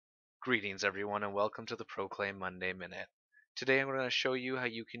Greetings, everyone, and welcome to the Proclaim Monday Minute. Today I'm going to show you how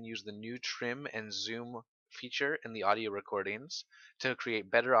you can use the new trim and zoom feature in the audio recordings to create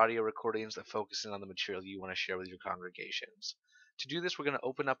better audio recordings that focus in on the material you want to share with your congregations. To do this, we're going to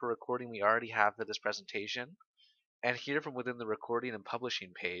open up a recording we already have for this presentation, and here from within the recording and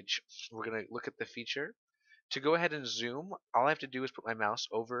publishing page, we're going to look at the feature. To go ahead and zoom, all I have to do is put my mouse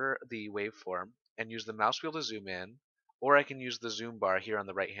over the waveform and use the mouse wheel to zoom in, or I can use the zoom bar here on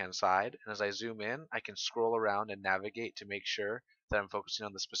the right hand side, and as I zoom in, I can scroll around and navigate to make sure that I'm focusing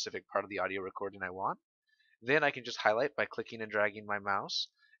on the specific part of the audio recording I want. Then I can just highlight by clicking and dragging my mouse,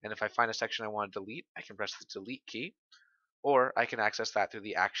 and if I find a section I want to delete, I can press the delete key, or I can access that through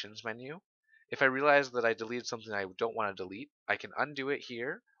the actions menu. If I realize that I deleted something I don't want to delete, I can undo it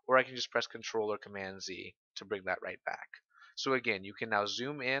here, or I can just press Control or Command Z to bring that right back. So again, you can now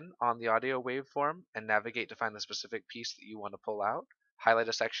zoom in on the audio waveform and navigate to find the specific piece that you want to pull out, highlight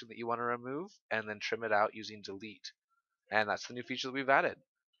a section that you want to remove, and then trim it out using delete. And that's the new feature that we've added.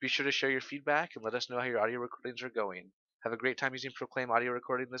 Be sure to share your feedback and let us know how your audio recordings are going. Have a great time using Proclaim audio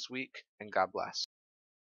recording this week, and God bless.